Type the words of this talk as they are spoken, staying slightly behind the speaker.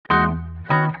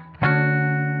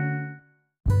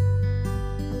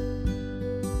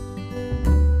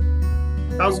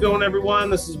How's it going, everyone?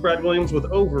 This is Brad Williams with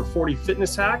Over 40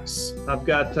 Fitness Hacks. I've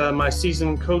got my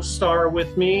seasoned co-star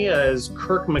with me as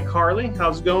Kirk McCarley.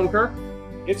 How's it going, Kirk?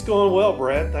 It's going well,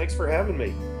 Brad. Thanks for having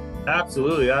me.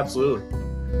 Absolutely.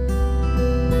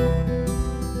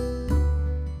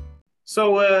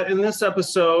 So in this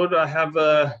episode, I have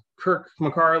Kirk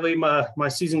McCarley, my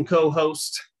seasoned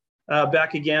co-host,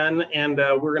 back again, and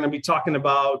we're going to be talking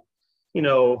about,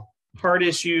 heart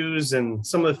issues and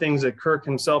some of the things that Kirk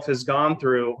himself has gone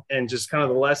through and just kind of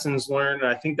the lessons learned. And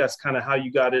I think that's kind of how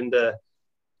you got into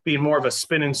being more of a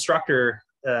spin instructor,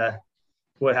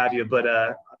 what have you.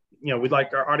 But, we'd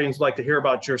like our audience would like to hear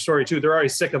about your story too. They're already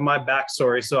sick of my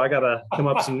backstory, so I got to come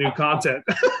up with some new content.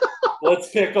 Let's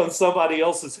pick on somebody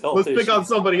else's health Let's pick on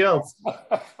somebody else.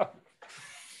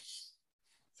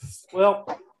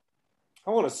 Well,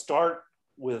 I want to start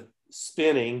with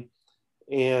spinning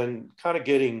and kind of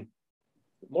getting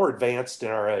more advanced in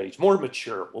our age, more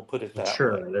mature. We'll put it that way.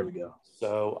 Sure, there we go.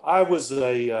 So I was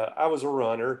a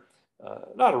runner,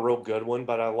 not a real good one,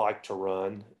 but I liked to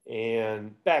run.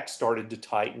 And back started to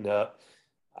tighten up,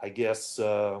 I guess,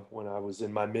 when I was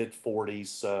in my mid 40s.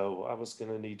 So I was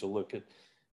going to need to look at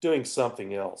doing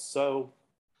something else. So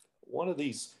one of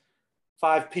these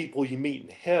 5 people you meet in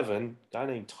heaven, a guy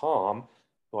named Tom,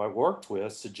 who I worked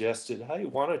with, suggested, hey,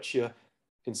 why don't you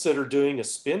consider doing a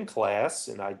spin class?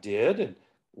 And I did, and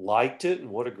liked it, and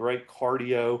what a great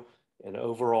cardio and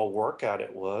overall workout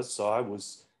it was. So I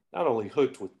was not only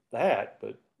hooked with that,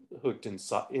 but hooked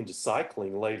into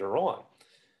cycling later on.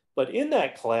 But in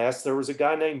that class, there was a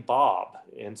guy named Bob.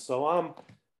 And so I'm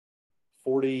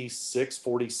 46,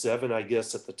 47, I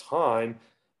guess, at the time.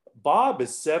 Bob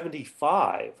is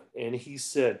 75. And he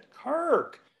said,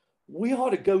 Kirk, we ought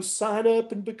to go sign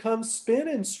up and become spin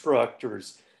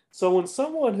instructors. So when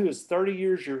someone who is 30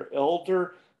 years your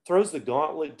elder throws the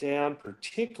gauntlet down,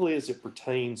 particularly as it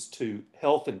pertains to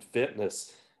health and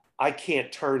fitness, I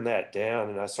can't turn that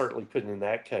down, and I certainly couldn't in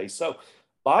that case. So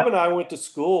Bob and I went to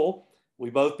school.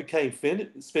 We both became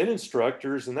spin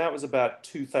instructors, and that was about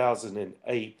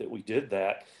 2008 that we did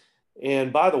that.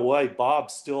 And by the way, Bob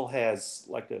still has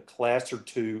like a class or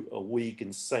two a week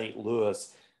in St.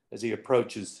 Louis as he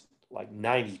approaches like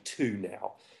 92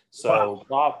 now. So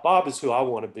wow. Bob is who I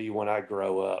want to be when I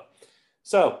grow up.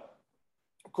 So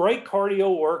great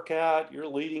cardio workout. You're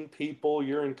leading people.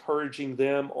 You're encouraging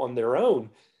them on their own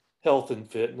health and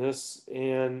fitness.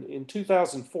 And in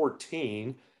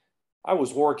 2014, I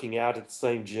was working out at the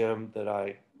same gym that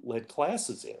I led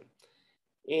classes in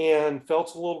and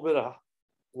felt a little bit of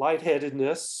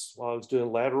lightheadedness while I was doing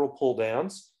lateral pull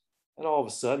downs. And all of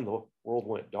a sudden, the world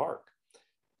went dark.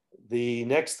 The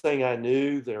next thing I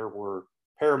knew, there were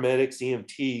paramedics,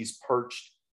 EMTs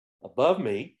perched above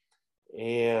me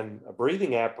and a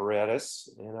breathing apparatus.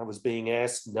 And I was being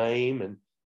asked name and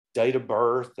date of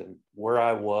birth and where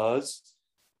I was,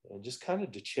 and just kind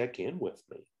of to check in with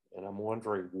me. And I'm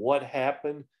wondering what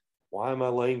happened. Why am I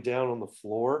laying down on the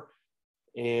floor?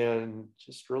 And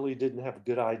just really didn't have a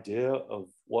good idea of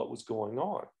what was going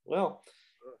on. Well,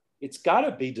 it's got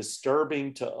to be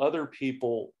disturbing to other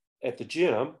people at the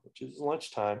gym, which is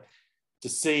lunchtime, to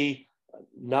see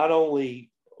not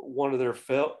only one of their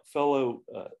fellow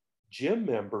gym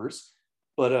members,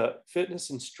 but a fitness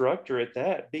instructor at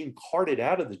that being carted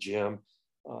out of the gym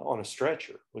on a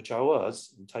stretcher, which I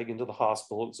was, and taken to the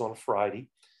hospital. It was on a Friday.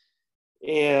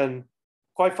 And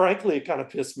quite frankly, it kind of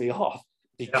pissed me off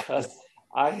because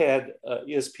I had an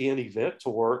ESPN event to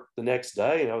work the next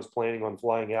day, and I was planning on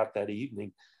flying out that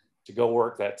evening to go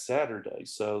work that Saturday.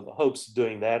 So the hopes of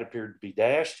doing that appeared to be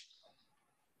dashed.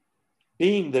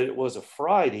 Being that it was a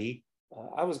Friday,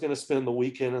 I was going to spend the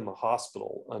weekend in the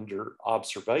hospital under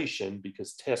observation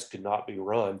because tests could not be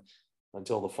run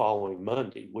until the following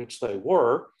Monday, which they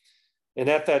were. And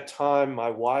at that time, my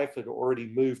wife had already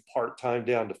moved part-time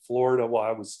down to Florida while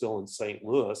I was still in St.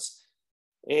 Louis.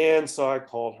 And so I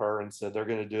called her and said, they're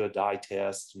going to do a dye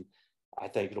test, and I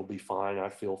think it'll be fine. I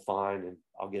feel fine, and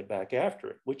I'll get back after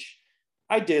it, which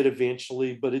I did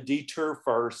eventually, but a detour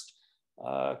first.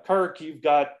 Kirk, you've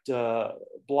got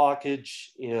blockage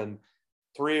in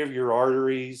 3 of your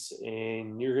arteries,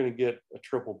 and you're going to get a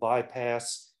triple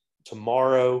bypass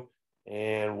tomorrow,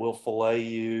 and we'll fillet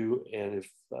you. And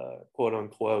if, quote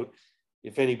unquote,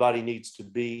 if anybody needs to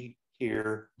be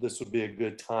here, this would be a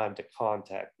good time to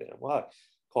contact them. Well, I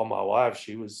called my wife.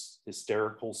 She was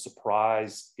hysterical,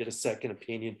 surprised, get a second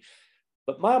opinion.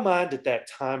 But my mind at that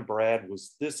time, Brad,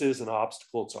 was this is an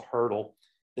obstacle. It's a hurdle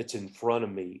that's in front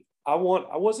of me. I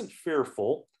wasn't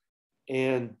fearful,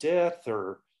 and death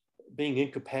or being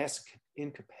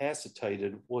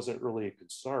incapacitated wasn't really a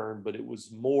concern, but it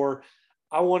was more,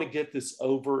 I want to get this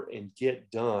over and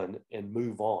get done and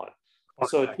move on.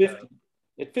 So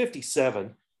at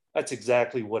 57, that's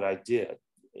exactly what I did.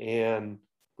 And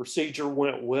procedure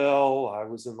went well. I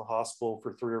was in the hospital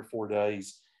for 3 or 4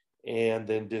 days and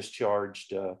then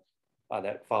discharged by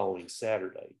that following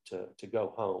Saturday to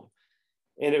go home.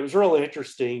 And it was really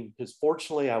interesting because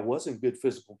fortunately I was in good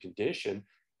physical condition,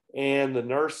 and the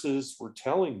nurses were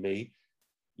telling me,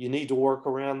 you need to walk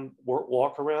around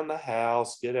the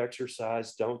house, get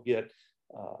exercise, don't get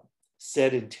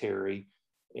sedentary.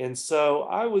 And so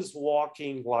I was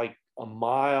walking like a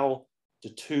mile to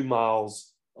 2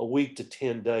 miles a week to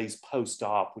 10 days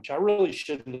post-op, which I really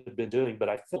shouldn't have been doing, but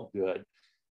I felt good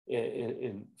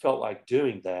and felt like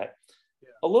doing that. Yeah.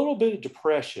 A little bit of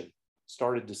depression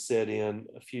started to set in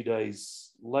a few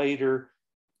days later.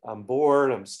 I'm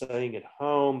bored, I'm staying at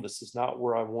home. This is not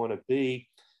where I want to be.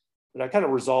 But I kind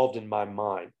of resolved in my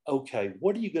mind, okay,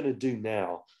 what are you going to do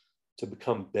now to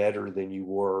become better than you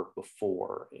were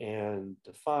before, and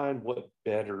define what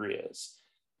better is?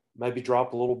 Maybe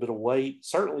drop a little bit of weight,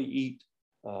 certainly eat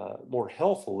more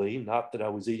healthily. Not that I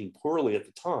was eating poorly at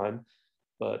the time,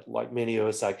 but like many of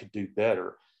us, I could do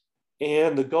better.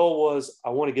 And the goal was, I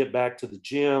want to get back to the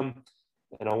gym,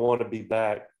 and I want to be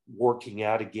back working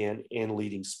out again and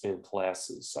leading spin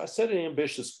classes. So I set an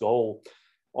ambitious goal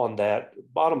on that.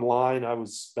 Bottom line, I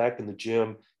was back in the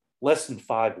gym less than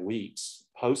 5 weeks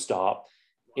post-op,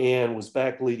 and was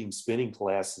back leading spinning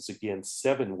classes again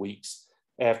 7 weeks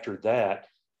after that,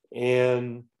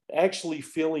 and actually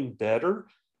feeling better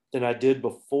than I did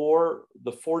before.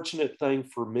 The fortunate thing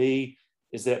for me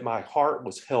is that my heart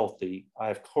was healthy. I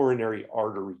have coronary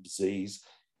artery disease,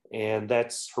 and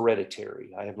that's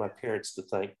hereditary. I have my parents to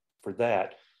thank for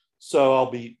that. So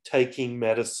I'll be taking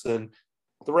medicine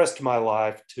the rest of my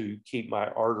life to keep my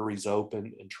arteries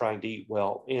open, and trying to eat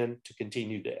well and to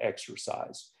continue to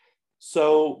exercise.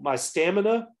 So my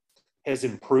stamina has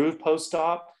improved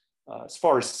post-op. As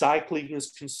far as cycling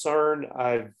is concerned,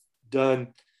 I've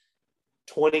done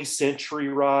 20 Century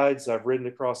rides. I've ridden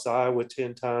across Iowa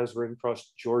 10 times, ridden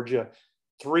across Georgia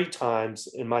 3 times,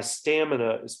 and my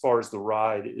stamina as far as the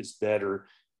ride is better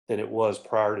than it was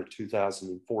prior to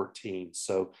 2014.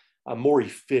 So I'm more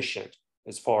efficient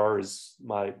as far as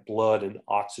my blood and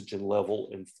oxygen level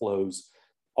and flows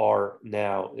are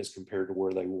now as compared to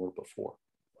where they were before.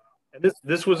 And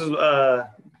this was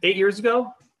 8 years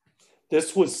ago?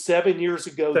 This was 7 years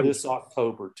ago, this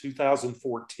October,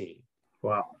 2014.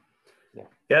 Wow.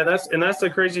 Yeah, that's the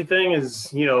crazy thing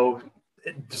is,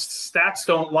 stats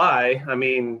don't lie. I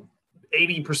mean,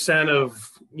 80%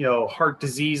 of, heart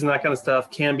disease and that kind of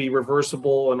stuff can be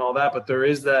reversible and all that, but there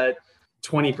is that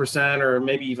 20% or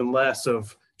maybe even less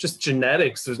of just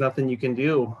genetics. There's nothing you can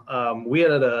do. We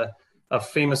had a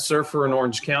famous surfer in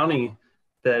Orange County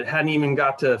that hadn't even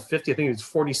got to 50. I think he was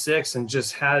 46 and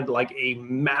just had like a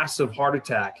massive heart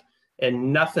attack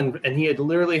and nothing. And he had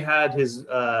literally had his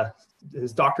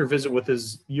doctor visit with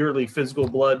his yearly physical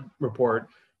blood report,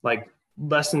 like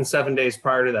less than 7 days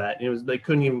prior to that. They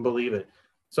couldn't even believe it.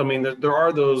 So, I mean, there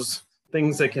are those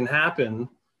things that can happen.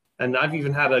 And I've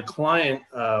even had a client,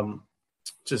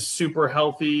 just super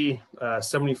healthy,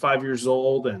 75 years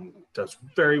old, and does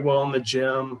very well in the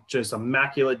gym, just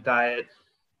immaculate diet,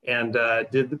 and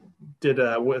did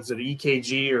what is it,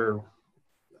 EKG, or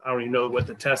I don't even know what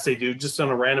the test they do, just on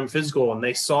a random physical, and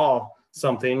they saw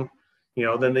something,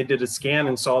 then they did a scan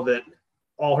and saw that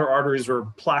all her arteries were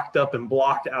plaqued up and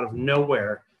blocked out of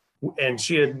nowhere. And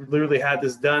she had literally had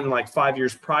this done like 5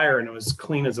 years prior, and it was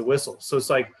clean as a whistle. So it's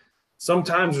like,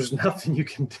 sometimes there's nothing you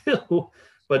can do,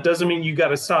 but doesn't mean you got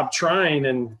to stop trying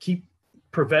and keep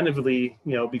preventively,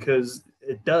 because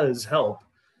it does help.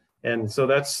 And so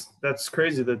that's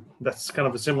crazy. That's kind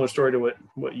of a similar story to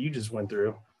what you just went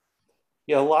through.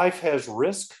 Yeah, life has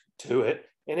risk to it,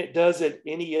 and it does at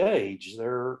any age.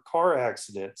 There are car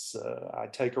accidents. I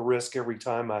take a risk every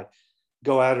time I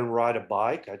go out and ride a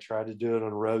bike. I try to do it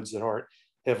on roads that aren't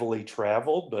heavily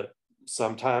traveled, but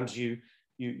sometimes you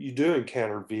do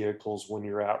encounter vehicles when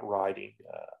you're out riding.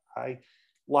 I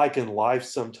liken life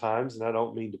sometimes, and I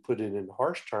don't mean to put it in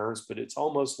harsh terms, but it's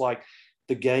almost like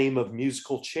the game of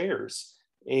musical chairs.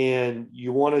 And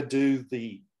you want to do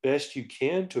the best you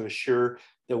can to assure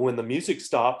that when the music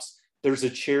stops, there's a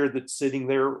chair that's sitting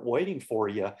there waiting for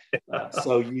you.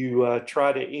 So you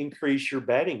try to increase your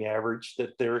batting average,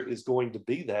 that there is going to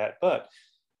be that. But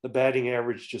the batting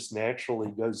average just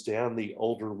naturally goes down the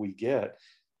older we get.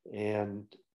 And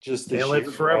just this year,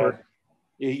 forever.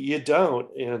 You don't.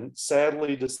 And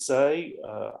sadly to say,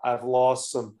 I've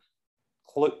lost some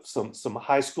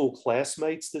high school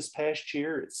classmates this past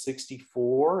year at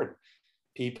 64, and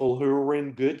people who were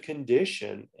in good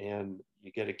condition. And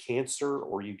you get a cancer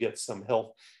or you get some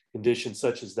health condition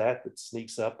such as that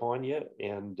sneaks up on you,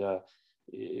 and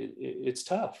it's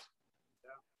tough.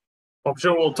 I'm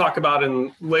sure we'll talk about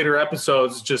in later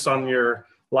episodes, just on your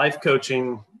life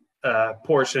coaching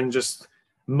portion, just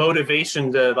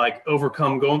motivation to like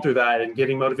overcome going through that and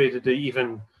getting motivated to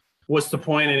even what's the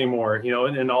point anymore,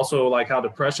 and also like how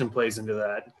depression plays into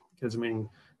that. Because I mean,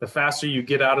 the faster you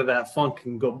get out of that funk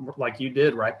and go like you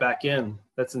did right back in,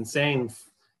 that's insane.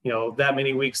 That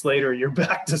many weeks later, you're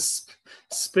back to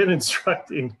spin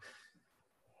instructing.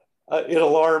 It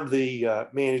alarmed the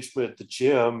management at the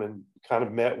gym and kind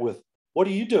of met with, what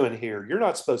are you doing here? You're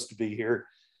not supposed to be here.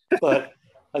 But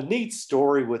a neat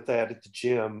story with that at the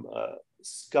gym,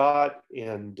 Scott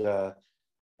and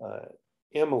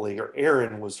Emily, or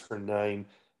Erin was her name,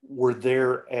 were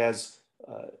there as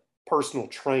personal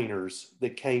trainers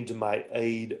that came to my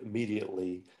aid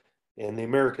immediately. And the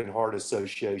American Heart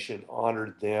Association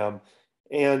honored them.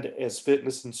 And as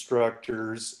fitness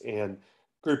instructors and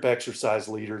group exercise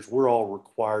leaders, we're all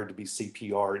required to be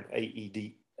CPR and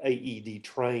AED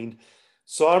trained.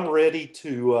 So I'm ready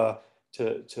to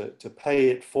pay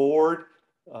it forward,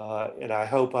 and I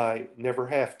hope I never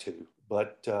have to,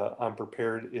 but I'm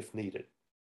prepared if needed.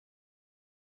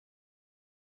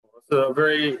 It's a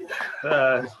very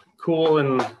cool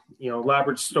and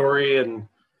elaborate story, and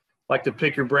like to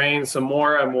pick your brain some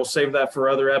more, and we'll save that for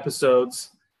other episodes.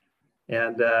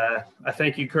 And I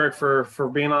thank you, Kirk, for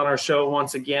being on our show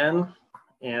once again,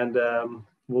 and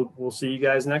we'll see you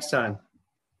guys next time.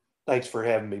 Thanks for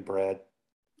having me, Brad.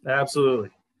 Absolutely.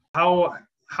 How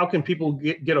can people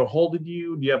get a hold of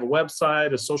you? Do you have a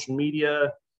website, a social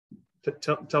media?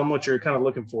 Tell them what you're kind of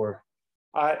looking for.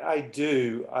 I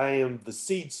do. I am the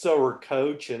Seed Sower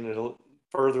Coach, and in a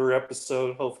further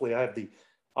episode, hopefully I have the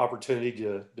opportunity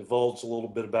to divulge a little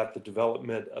bit about the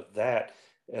development of that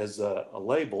as a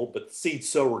label, but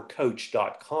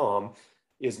seedsowercoach.com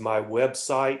is my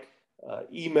website.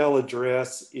 Email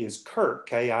address is Kirk,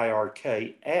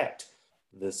 K-I-R-K, at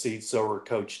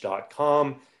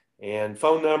theseedsowercoach.com, and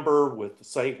phone number with the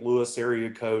St. Louis area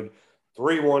code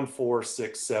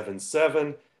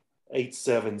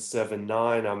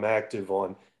 314-677-8779. I'm active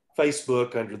on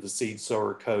Facebook under the Seed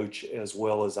Sower Coach, as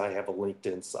well as I have a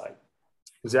LinkedIn site.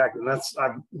 Exactly.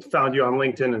 I've found you on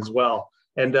LinkedIn as well.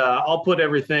 And I'll put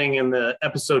everything in the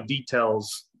episode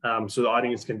details so the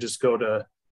audience can just go to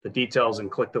the details and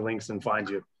click the links and find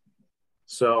you.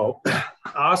 So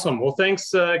awesome. Well, thanks,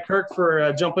 Kirk,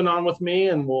 for jumping on with me,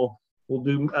 and we'll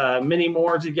do many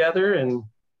more together, and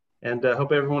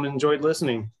hope everyone enjoyed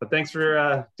listening. But thanks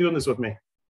for doing this with me.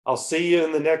 I'll see you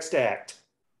in the next act.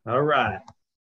 All right.